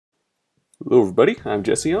Hello everybody, I'm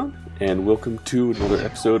Jesseon, and welcome to another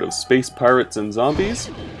episode of Space Pirates and Zombies.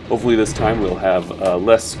 Hopefully this time we'll have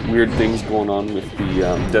less weird things going on with the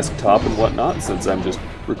desktop and whatnot, since I'm just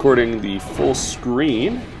recording the full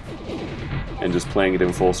screen and just playing it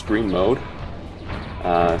in full screen mode.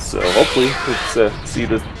 So hopefully let's see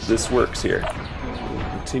if this works here.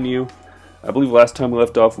 Continue. I believe last time we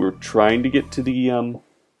left off we were trying to get to the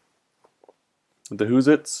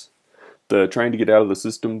Who's-Its. Trying to get out of the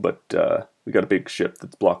system, but we got a big ship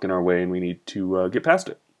that's blocking our way and we need to get past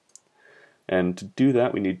it. And to do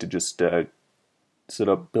that we need to just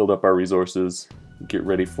build up our resources, get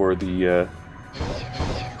ready for the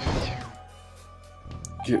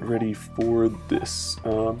this.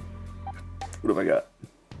 What have I got?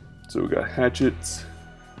 So we got hatchets.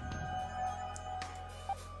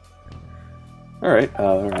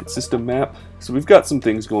 Alright, system map. So we've got some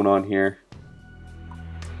things going on here.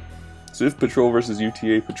 Civ Patrol versus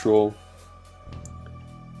UTA Patrol.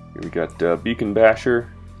 Here we got Beacon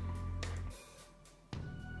Basher.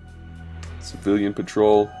 Civilian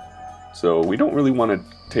Patrol. So we don't really want to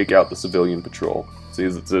take out the Civilian Patrol. See,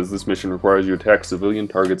 as it says, this mission requires you to attack civilian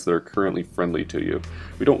targets that are currently friendly to you.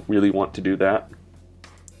 We don't really want to do that.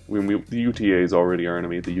 The UTA is already our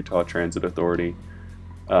enemy, the Utah Transit Authority.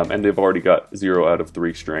 And they've already got 0 out of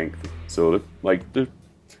 3 strength. So they're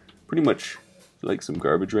pretty much like some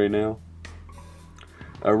garbage right now.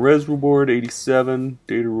 Res reward 87,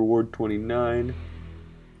 data reward 29.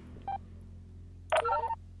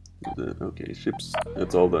 Okay, ships,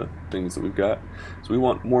 that's all the things that we've got. So we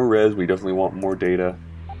want more res, we definitely want more data.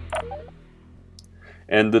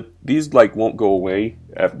 And these won't go away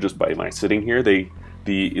just by my sitting here.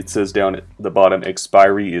 It says down at the bottom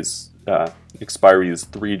expiry is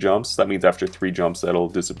 3 jumps. That means after 3 jumps that'll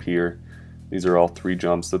disappear. These are all 3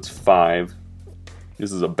 jumps, that's 5.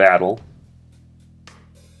 This is a battle.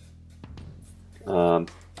 And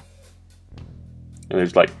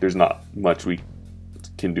there's not much we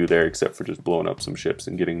can do there except for just blowing up some ships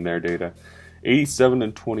and getting their data. 87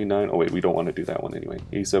 and 29. Oh wait, we don't want to do that one anyway.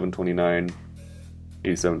 87, 29,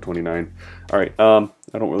 87, 29. All right. I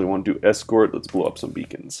don't really want to do escort. Let's blow up some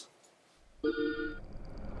beacons.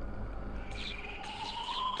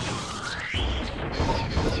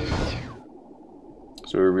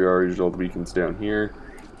 So here we are. Here's all the beacons down here.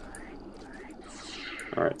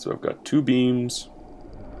 Alright, so I've got 2 beams.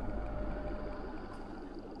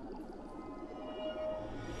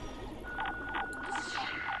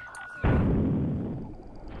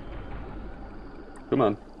 Come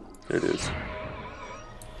on. There it is.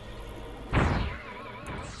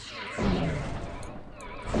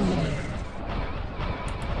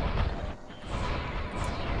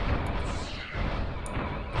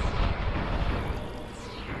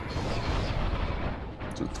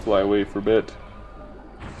 So let's fly away for a bit.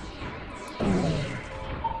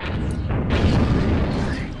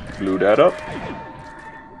 Blew that up.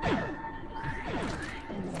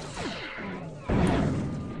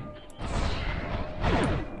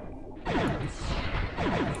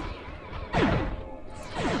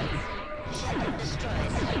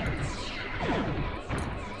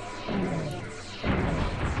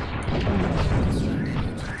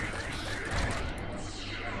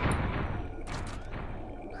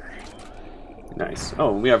 Nice.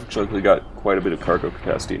 Oh, we have actually got quite a bit of cargo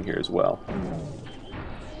capacity in here as well.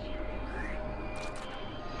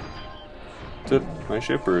 Is it my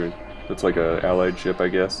ship, or that's like a allied ship, I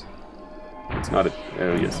guess? It's not a...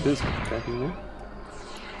 Oh, yes, it is attacking there.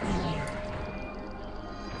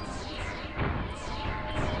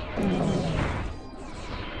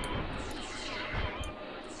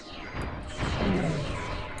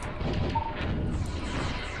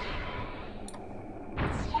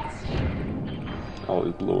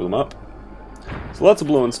 Always blow them up. So lots of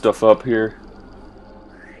blowing stuff up here.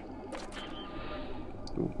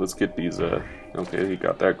 Ooh, let's get these, okay, he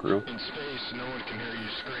got that crew. In space, no one can hear you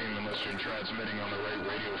scream unless you're transmitting on the right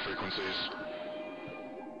radio frequencies.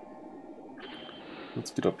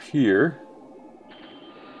 Let's get up here.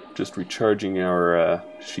 Just recharging our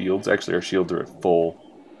shields. Actually, our shields are at full.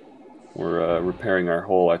 We're repairing our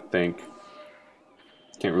hull, I think.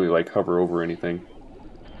 Can't really, hover over anything.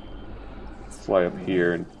 Fly up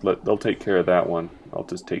here, and they'll take care of that one. I'll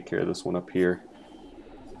just take care of this one up here.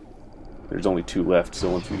 There's only 2 left,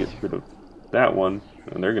 so once we get rid of that one,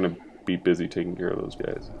 and they're going to be busy taking care of those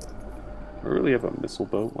guys. I really have a missile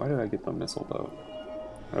boat? Why did I get the missile boat?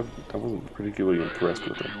 I wasn't particularly impressed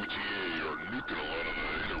with it.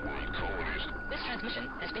 This transmission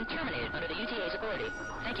has been terminated under the UTA's authority.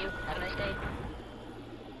 Thank you. Have a nice day.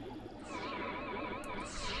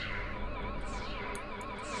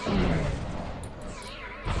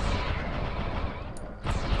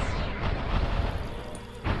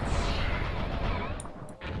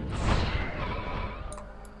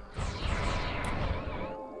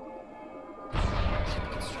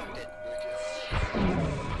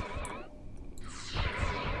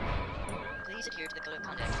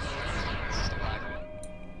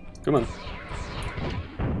 Come on.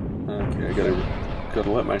 Okay, I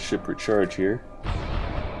gotta let my ship recharge here.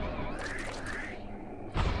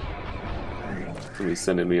 Somebody's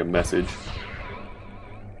sending me a message.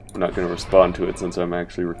 I'm not gonna respond to it since I'm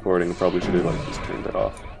actually recording. I probably should have like just turned that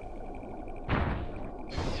off.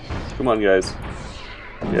 Come on, guys.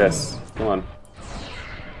 Yes, come on.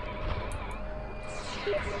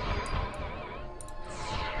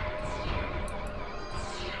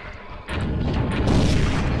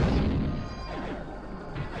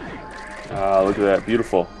 Ah, look at that.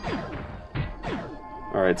 Beautiful.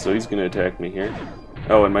 Alright, so he's gonna attack me here.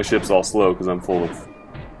 Oh, and my ship's all slow because I'm full of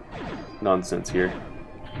nonsense here.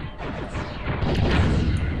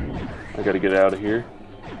 I gotta get out of here.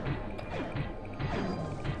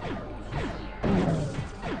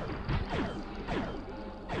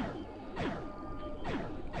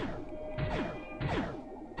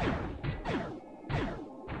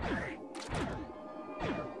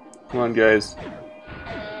 Come on, guys. This is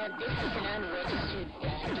an unregistered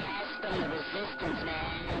gas from the resistance,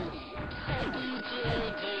 man. Fuck you too,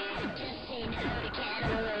 dude. Just say no to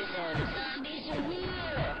cannibalism. Zombies are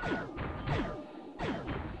real.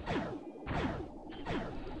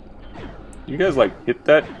 You guys, like, hit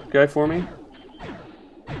that guy for me?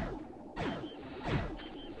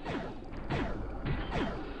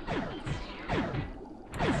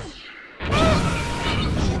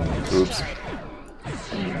 Oops.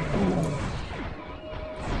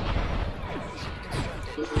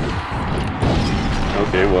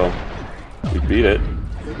 Okay, well, we beat it.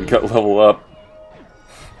 We got level up.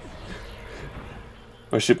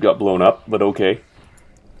 My ship got blown up, but okay.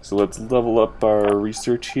 So let's level up our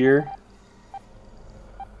research here.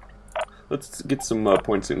 Let's get some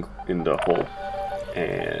points in the hull.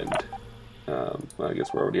 And I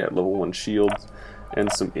guess we're already at level 1 shields.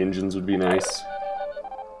 And some engines would be nice.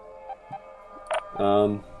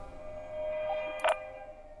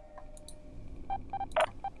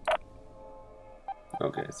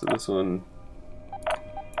 Okay, so this one,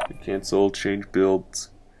 cancel, change builds.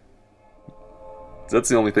 So that's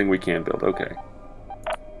the only thing we can build, okay.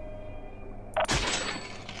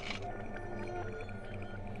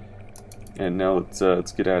 And now let's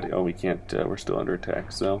get out of here. Oh, we can't, we're still under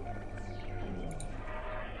attack, so.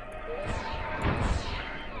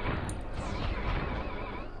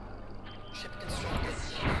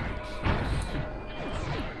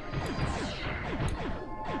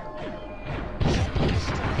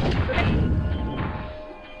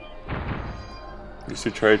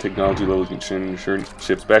 Should try technology levels can ensure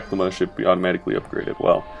ships back to the mothership be automatically upgraded.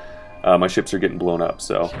 Well, my ships are getting blown up,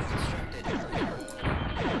 so.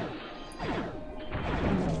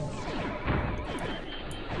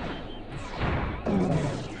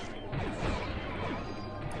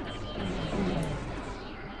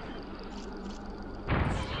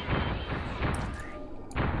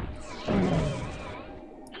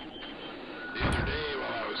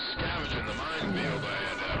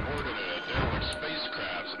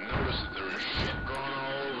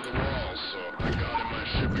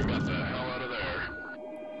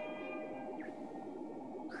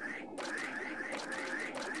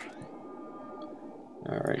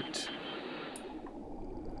 Alright.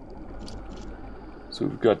 So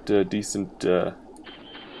we've got decent, so,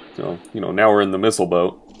 you know, now we're in the missile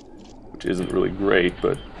boat, which isn't really great,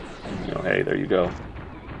 but, you know, hey, there you go.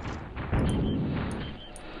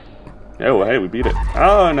 Yeah, well, hey, we beat it.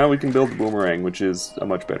 Ah, now we can build the boomerang, which is a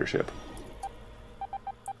much better ship.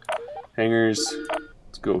 Hangars,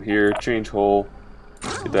 let's go here, change hull,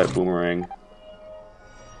 get that boomerang.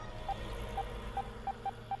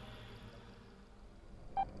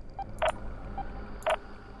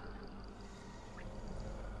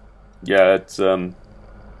 Yeah, it's pretty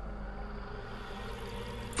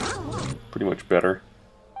much better.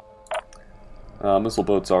 Missile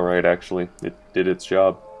boat's alright, actually. It did its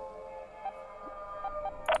job.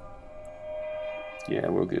 Yeah,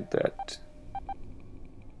 we'll get that.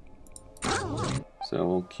 So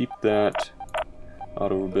we'll keep that.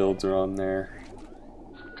 Auto rebuilds are on there.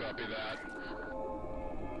 Copy that.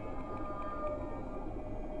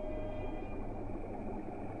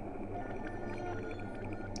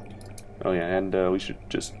 Oh yeah, and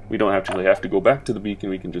we don't actually have to go back to the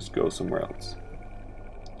beacon, we can just go somewhere else.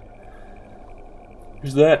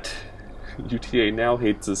 Here's that. UTA now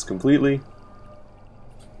hates us completely.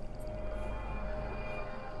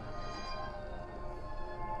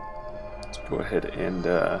 Let's go ahead and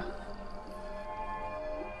so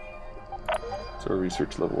our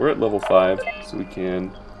research level, we're at level 5, so we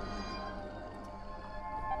can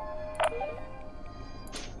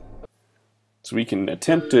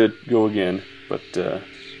attempt to go again, but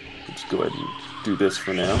just go ahead and do this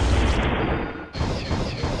for now.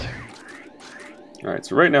 Alright,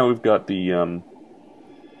 so right now we've got the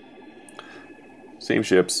same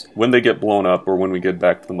ships. When they get blown up, or when we get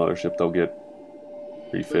back to the mothership, they'll get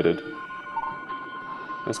refitted.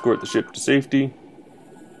 Escort the ship to safety.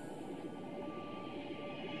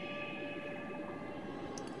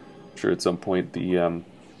 I'm sure at some point the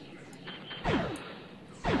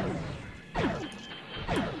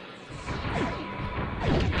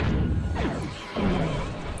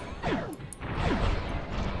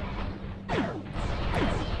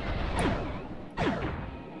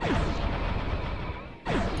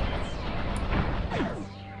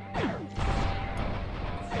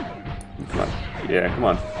yeah, come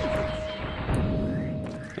on.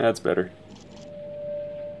 That's better.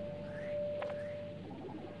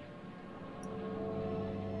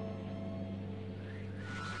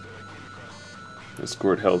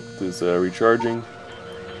 Escort health is recharging.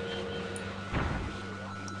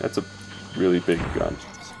 That's a really big gun.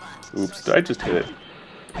 Oops, did I just hit it?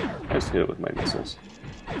 I just hit it with my missiles.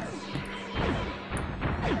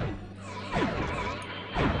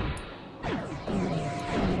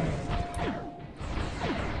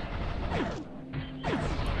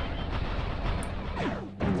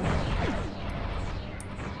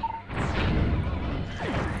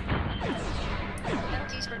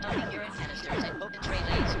 Penalties for dumping urine canisters in open tray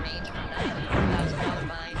lanes range from $9,000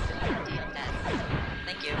 fine to a deal death.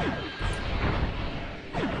 Thank you.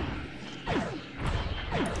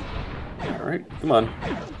 Alright, come on.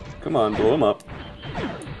 Come on, blow him up.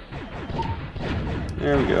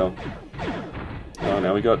 There we go. Oh,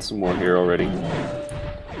 now we got some more here already.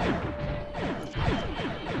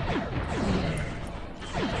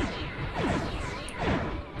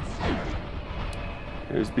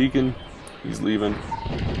 There's Beacon. He's leaving.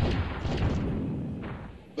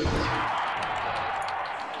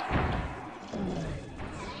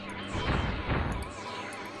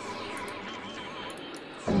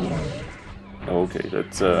 Okay,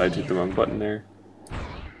 that's I hit the wrong button there.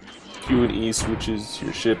 Q and E switches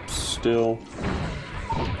your ships still.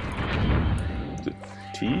 Is it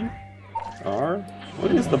T? R?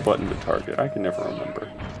 What is the button to target? I can never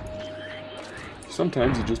remember.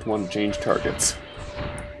 Sometimes you just want to change targets.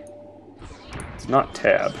 It's not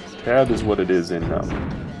tab. Tab is what it is in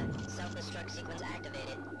Self-destruct sequence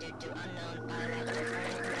activated due to unknown biological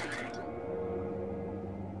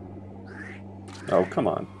environment. Oh, come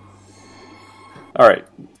on. Alright,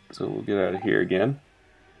 so we'll get out of here again.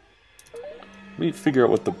 Let me figure out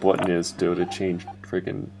what the button is to change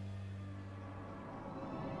friggin'...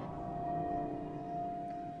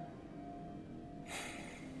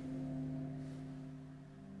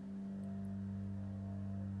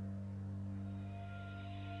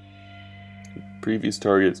 Previous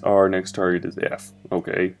target is R, next target is F.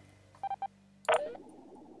 Okay.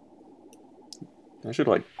 I should,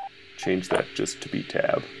 like, change that just to be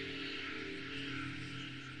tab.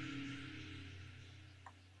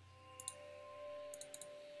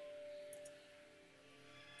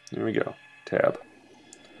 There we go. Tab.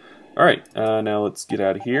 Alright, now let's get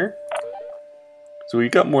out of here. So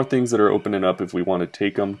we've got more things that are opening up if we want to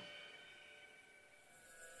take them.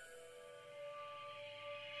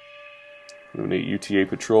 Eliminate UTA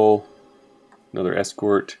patrol. Another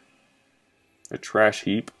escort. A trash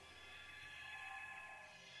heap.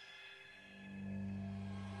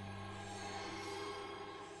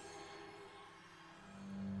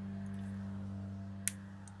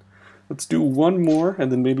 Let's do one more,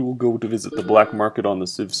 and then maybe we'll go to visit the black market on the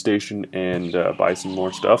Civ station and buy some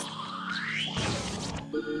more stuff.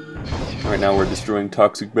 Right now we're destroying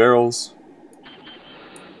toxic barrels.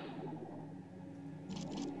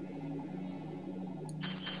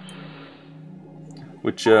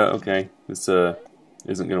 Which, okay, this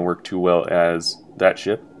isn't going to work too well as that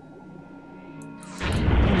ship.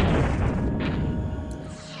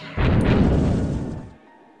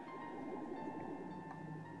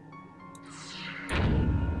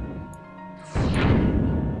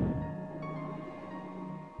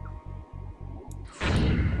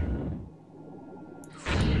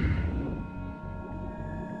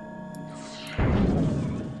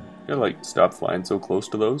 Gotta, like, stop flying so close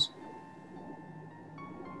to those.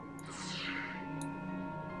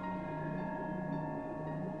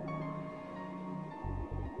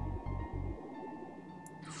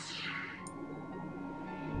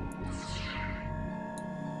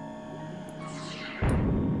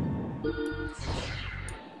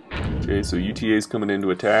 Okay, so UTA's coming in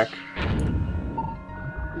to attack.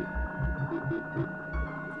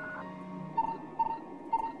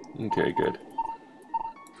 Okay, good.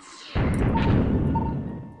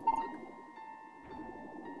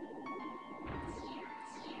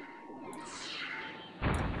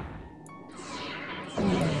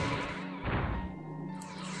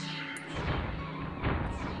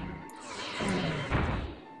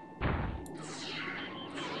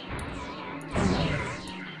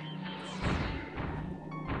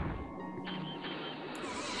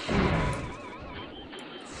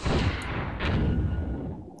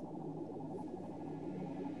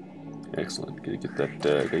 Excellent. Gotta get that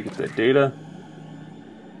data.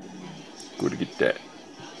 Go to get that.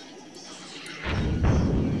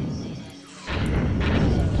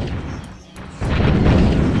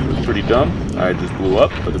 It was pretty dumb. I just blew up,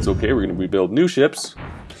 but it's okay. We're gonna rebuild new ships.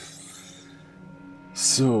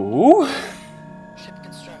 So Ship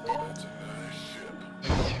constructed.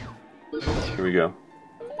 here we go.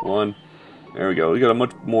 One. There we go. We got a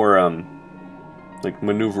much more like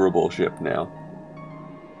maneuverable ship now.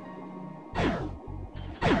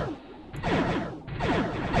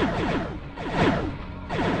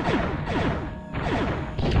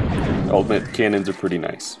 I'll admit, cannons are pretty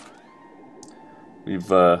nice. We've,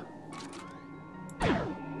 sheesh.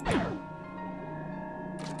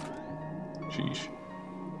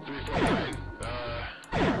 349.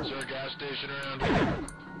 Is there a gas station around here?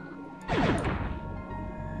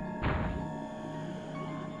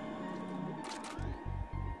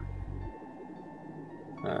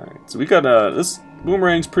 Alright, so we got, this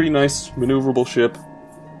Boomerang's pretty nice, maneuverable ship.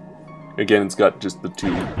 Again, it's got just the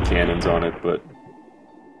 2 cannons on it, but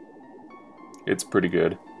it's pretty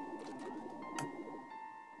good.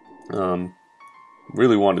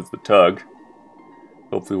 Really wanted the tug.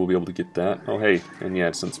 Hopefully we'll be able to get that. Oh hey, and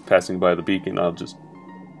yeah, since passing by the beacon, I'll just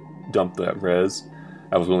dump that res.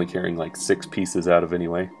 I was only carrying like 6 pieces out of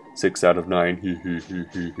anyway. 6 out of 9.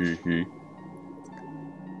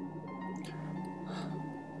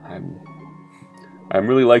 I'm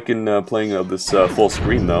really liking playing this full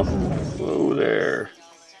screen though. Whoa there.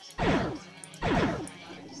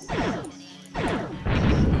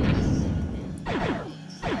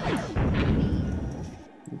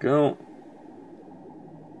 Go.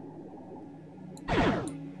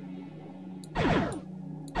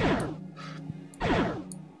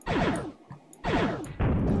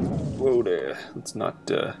 Whoa there. Let's not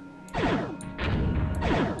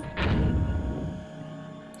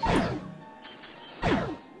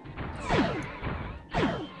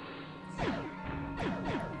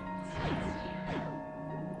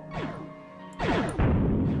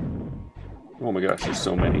oh my gosh, there's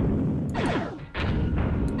so many.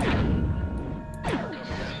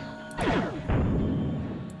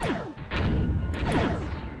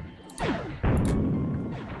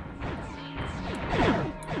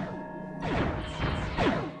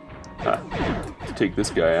 Let's take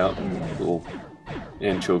this guy out. Little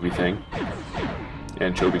anchovy thing.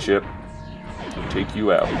 Anchovy ship. I'll take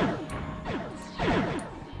you out.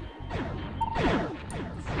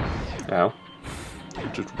 Ow.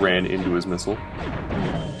 Just ran into his missile.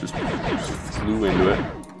 Just flew into it.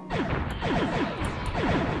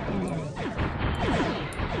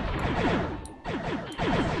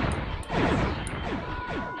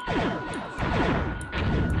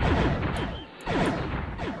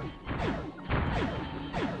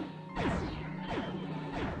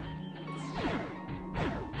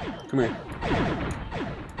 Come here.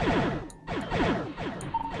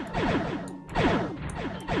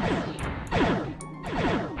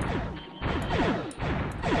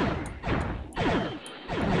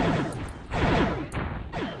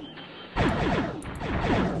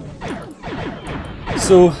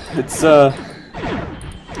 So it's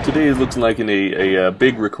today is looking like a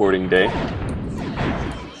big recording day.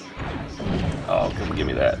 Oh, come give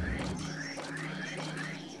me that.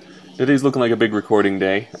 Today's looking like a big recording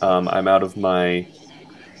day. I'm out of my.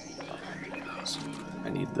 I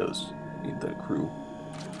need those. I need that crew.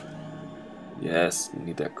 Yes, I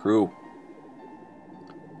need that crew.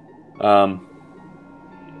 But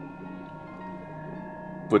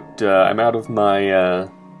I'm out of my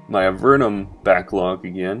my Avernum backlog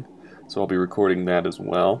again, so I'll be recording that as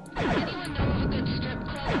well. Anyone know of a good strip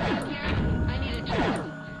club around here? I need a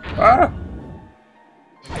job. Ah!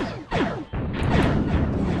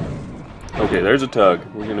 Okay, there's a tug.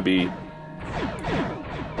 We're gonna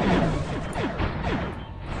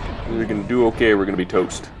do okay. We're gonna be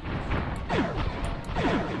toast.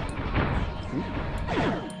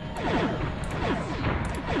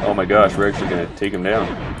 Oh my gosh, we're actually gonna take him down.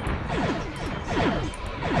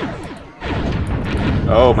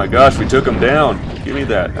 Oh my gosh, we took him down. Give me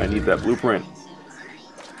that. I need that blueprint.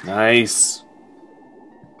 Nice.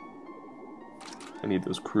 I need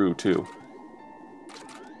those crew too.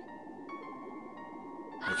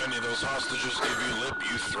 If any of those hostages give you lip,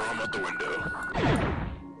 you throw them out the window.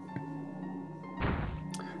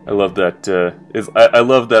 I love that. I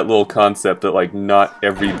love that little concept that like not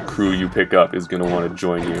every crew you pick up is gonna want to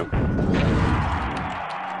join you.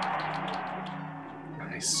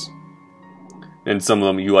 Nice. And some of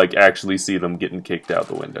them you like actually see them getting kicked out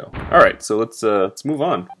the window. All right, so let's move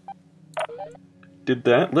on. Did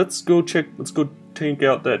that? Let's go check. Let's go tank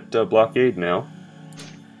out that blockade now.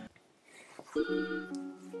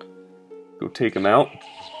 Go take them out.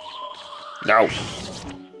 Now.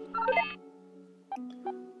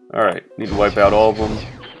 Alright, need to wipe out all of them.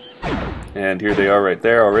 And here they are right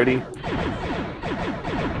there already.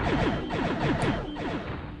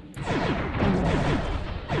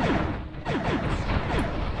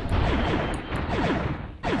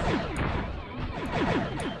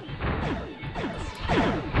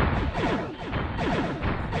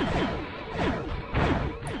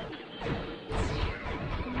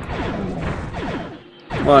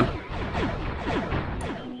 Come on.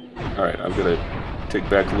 Alright, I'm gonna take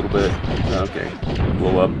back a little bit. Okay,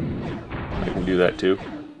 blow up. I can do that too.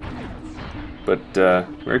 But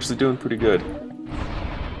we're actually doing pretty good.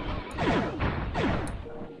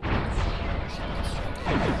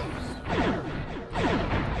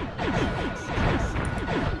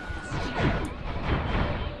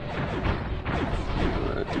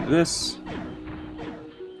 Do this.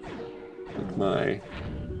 Let my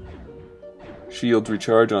shields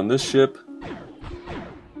recharge on this ship.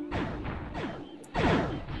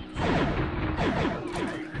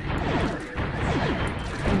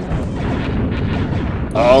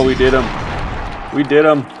 Oh, we did him. We did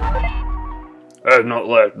him. That's not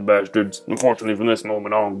last, bastards. Unfortunately, from this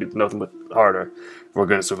moment on, it gets nothing but harder. If we're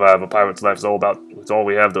gonna survive, a pirate's life is it's all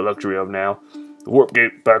we have the luxury of now. The warp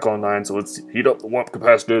gate back online, so let's heat up the warp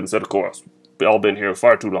capacitor and set a course. We've all been here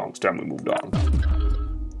far too long. It's time we moved on.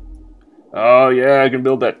 Oh yeah, I can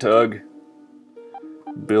build that tug.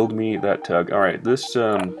 Build me that tug. Alright, this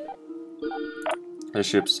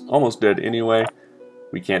ship's almost dead anyway.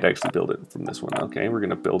 We can't actually build it from this one. Okay, we're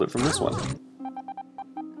gonna build it from this one. So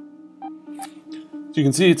you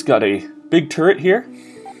can see it's got a big turret here.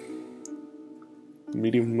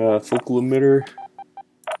 Medium focal emitter.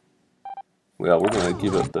 Well, we're gonna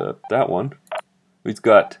give it that one. It's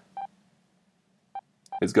got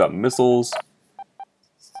missiles,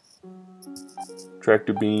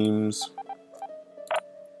 tractor beams.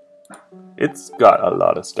 It's got a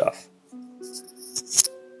lot of stuff.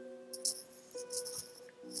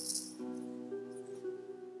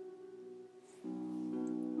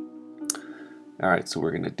 Alright, so we're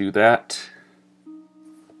going to do that.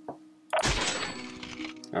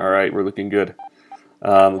 Alright, we're looking good.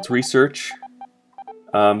 Let's research.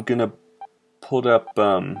 I'm going to put up...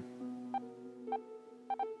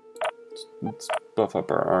 let's buff up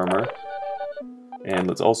our armor. And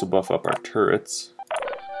let's also buff up our turrets.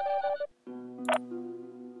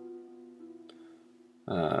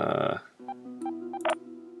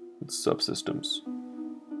 Subsystems.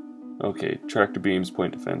 Okay, tractor beams,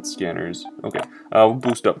 point defense, scanners. Okay, we'll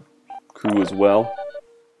boost up crew as well.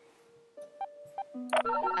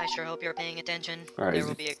 I sure hope you're paying attention. Right, there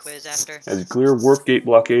will be a quiz after. As you clear warp gate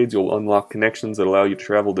blockades, you'll unlock connections that allow you to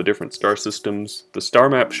travel to different star systems. The star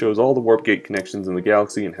map shows all the warp gate connections in the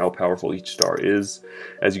galaxy and how powerful each star is.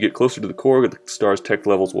 As you get closer to the core, the star's tech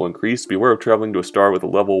levels will increase. Beware of traveling to a star with a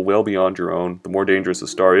level well beyond your own. The more dangerous a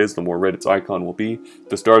star is, the more red its icon will be. If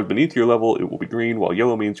the star is beneath your level, it will be green, while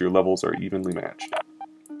yellow means your levels are evenly matched.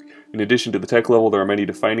 In addition to the tech level, there are many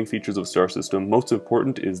defining features of a star system. Most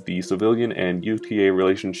important is the civilian and UTA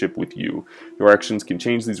relationship with you. Your actions can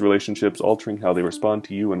change these relationships, altering how they respond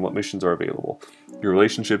to you and what missions are available. Your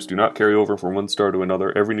relationships do not carry over from one star to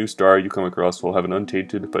another. Every new star you come across will have an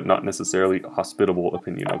untainted, but not necessarily hospitable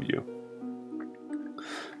opinion of you.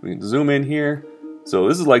 We can zoom in here. So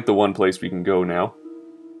this is like the one place we can go now.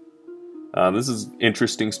 This is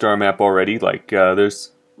interesting star map already. Like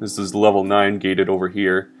this is level 9 gated over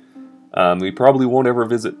here. We probably won't ever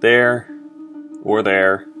visit there or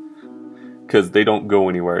there because they don't go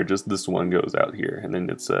anywhere. Just this one goes out here, and then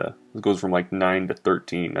it goes from like 9 to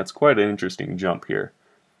 13. That's quite an interesting jump here.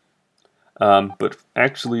 But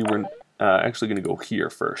actually, we're actually going to go here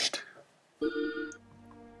first.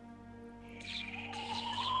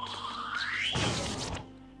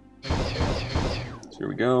 So here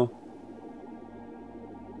we go.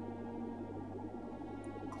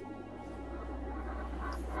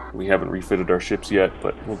 We haven't refitted our ships yet,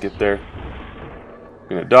 but we'll get there. We're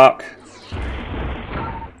gonna dock.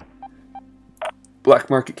 Black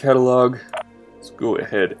market catalog. Let's go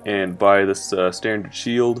ahead and buy this standard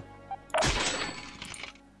shield.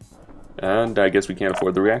 And I guess we can't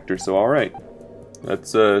afford the reactor, so alright.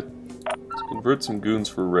 Let's convert some goons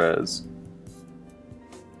for res.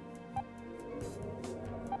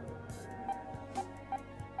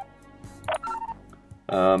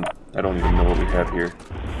 I don't even know what we have here.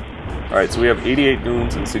 Alright, so we have 88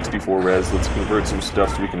 goons and 64 res. Let's convert some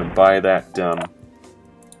stuff so we can buy that,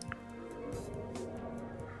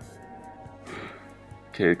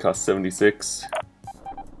 okay, it costs 76.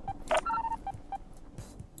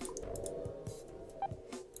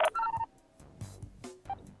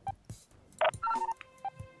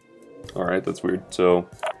 Alright, that's weird. So,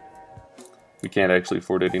 we can't actually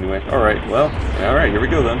afford it anyway. Alright, well, alright, here we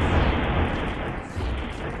go then.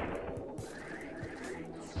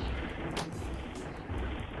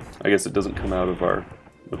 I guess it doesn't come out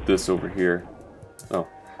of this over here. Oh,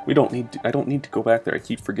 we don't need to, I don't need to go back there. I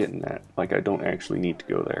keep forgetting that. Like, I don't actually need to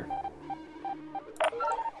go there.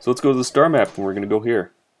 So let's go to the star map, and we're going to go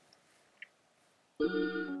here.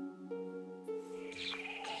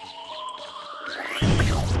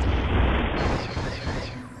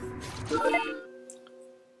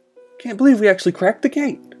 Can't believe we actually cracked the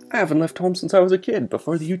gate. I haven't left home since I was a kid,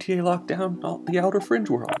 before the UTA locked down all the outer fringe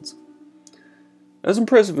worlds. As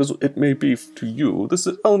impressive as it may be to you, this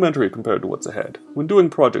is elementary compared to what's ahead. When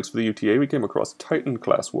doing projects for the UTA, we came across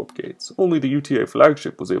Titan-class warp gates. Only the UTA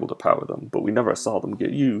flagship was able to power them, but we never saw them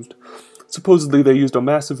get used. Supposedly they used a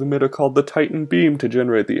massive emitter called the Titan Beam to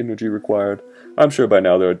generate the energy required. I'm sure by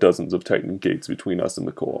now there are dozens of Titan gates between us and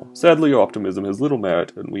the core. Sadly, your optimism has little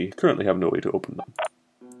merit, and we currently have no way to open them.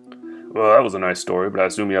 Well, that was a nice story, but I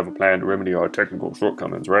assume you have a plan to remedy our technical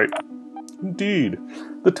shortcomings, right? Indeed.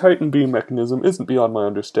 The Titan beam mechanism isn't beyond my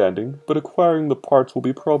understanding, but acquiring the parts will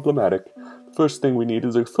be problematic. The first thing we need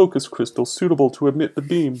is a focus crystal suitable to emit the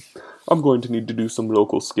beam. I'm going to need to do some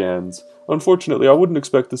local scans. Unfortunately, I wouldn't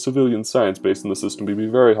expect the civilian science base in the system to be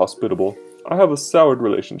very hospitable. I have a soured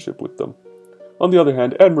relationship with them. On the other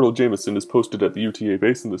hand, Admiral Jameson is posted at the UTA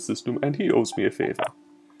base in the system, and he owes me a favor.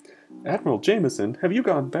 Admiral Jameson, have you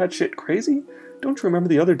gone batshit crazy? Don't you remember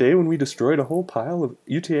the other day when we destroyed a whole pile of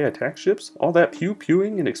UTA attack ships? All that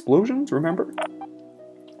pew-pewing and explosions, remember?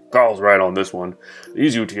 Carl's right on this one.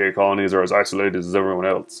 These UTA colonies are as isolated as everyone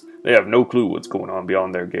else. They have no clue what's going on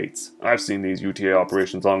beyond their gates. I've seen these UTA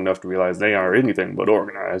operations long enough to realize they are anything but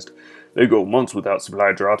organized. They go months without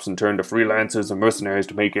supply drops and turn to freelancers and mercenaries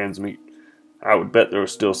to make ends meet. I would bet there are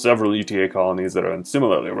still several UTA colonies that are in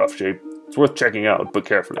similarly rough shape. It's worth checking out, but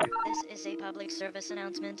carefully. This is a public service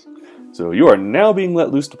announcement. So you are now being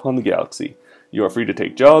let loose upon the galaxy. You are free to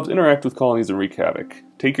take jobs, interact with colonies, and wreak havoc.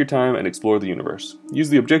 Take your time and explore the universe. Use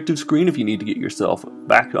the objective screen if you need to get yourself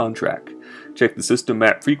back on track. Check the system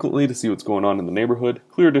map frequently to see what's going on in the neighborhood,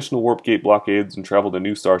 clear additional warp gate blockades, and travel to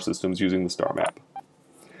new star systems using the star map.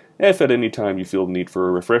 If at any time you feel the need for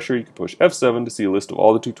a refresher, you can push F7 to see a list of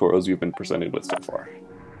all the tutorials you've been presented with so far.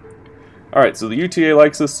 Alright, so the UTA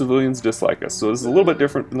likes us, civilians dislike us, so this is a little bit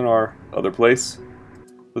different than our other place.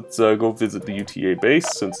 Let's go visit the UTA base,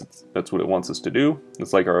 since that's what it wants us to do.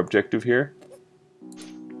 It's like our objective here.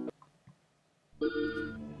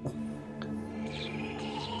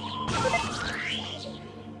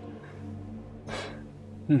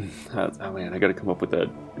 Oh man, I gotta come up with a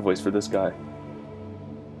voice for this guy.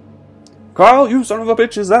 Carl, you son of a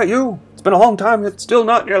bitch, is that you? It's been a long time, it's still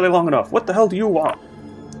not nearly long enough. What the hell do you want?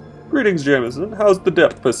 Greetings, Jameson. How's the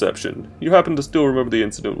depth perception? You happen to still remember the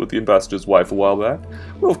incident with the ambassador's wife a while back?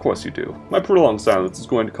 Well, of course you do. My prolonged silence is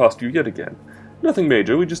going to cost you yet again. Nothing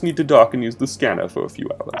major, we just need to dock and use the scanner for a few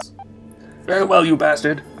hours. Very well, you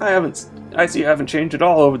bastard. I see you haven't changed at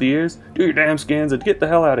all over the years. Do your damn scans and get the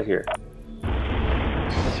hell out of here.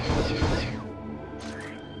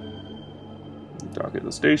 Dock at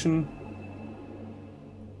the station.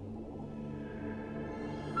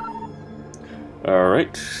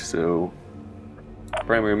 Alright, so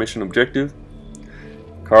primary mission objective.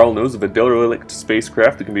 Carl knows of a derelict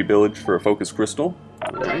spacecraft that can be pillaged for a focus crystal.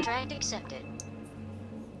 Contract accepted.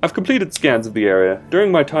 I've completed scans of the area.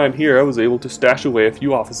 During my time here, I was able to stash away a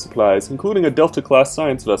few office supplies, including a Delta-class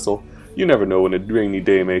science vessel. You never know when a rainy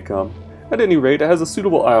day may come. At any rate, it has a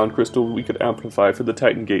suitable ion crystal we could amplify for the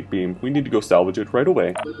Titan Gate beam. We need to go salvage it right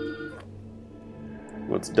away.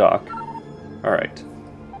 Let's dock. Alright.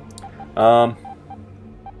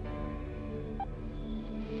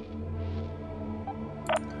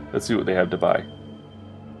 Let's see what they have to buy.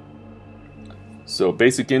 So,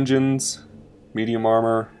 basic engines, medium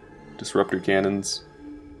armor, disruptor cannons.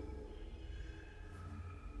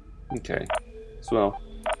 Okay. So,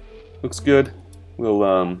 looks good. We'll,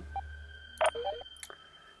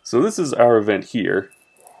 So this is our event here,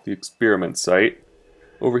 the experiment site.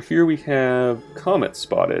 Over here we have Comet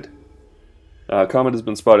spotted. Comet has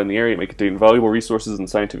been spotted in the area. It may contain valuable resources and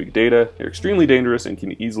scientific data. They're extremely dangerous and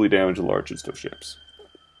can easily damage the largest of ships.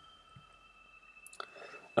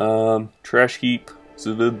 Trash heap,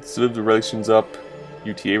 civ relations up,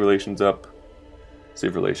 UTA relations up,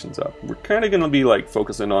 civ relations up. We're kind of going to be like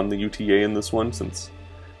focusing on the UTA in this one since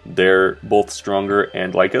they're both stronger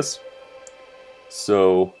and like us.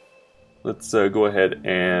 So let's go ahead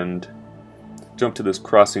and jump to this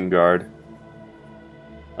crossing guard.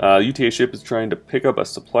 UTA ship is trying to pick up a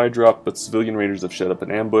supply drop, but civilian raiders have set up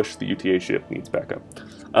an ambush. The UTA ship needs backup.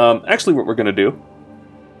 Actually, what we're going to do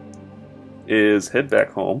is head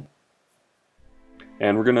back home,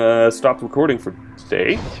 and we're going to stop recording for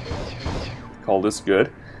today. Call this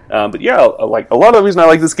good. But yeah, like a lot of the reason I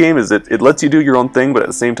like this game is it lets you do your own thing, but at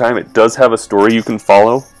the same time, it does have a story you can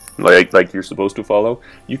follow, like you're supposed to follow.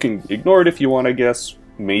 You can ignore it if you want, I guess,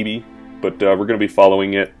 maybe, but we're going to be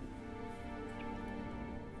following it.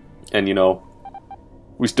 And you know,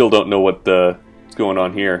 we still don't know what's going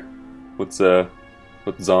on here. What the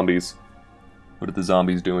zombies? What are the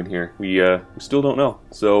zombies doing here? We still don't know.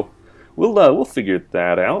 So we'll figure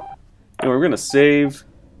that out. And we're gonna save.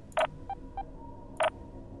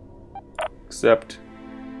 Accept.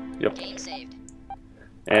 Yep. Game saved.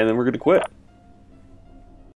 And then we're gonna quit.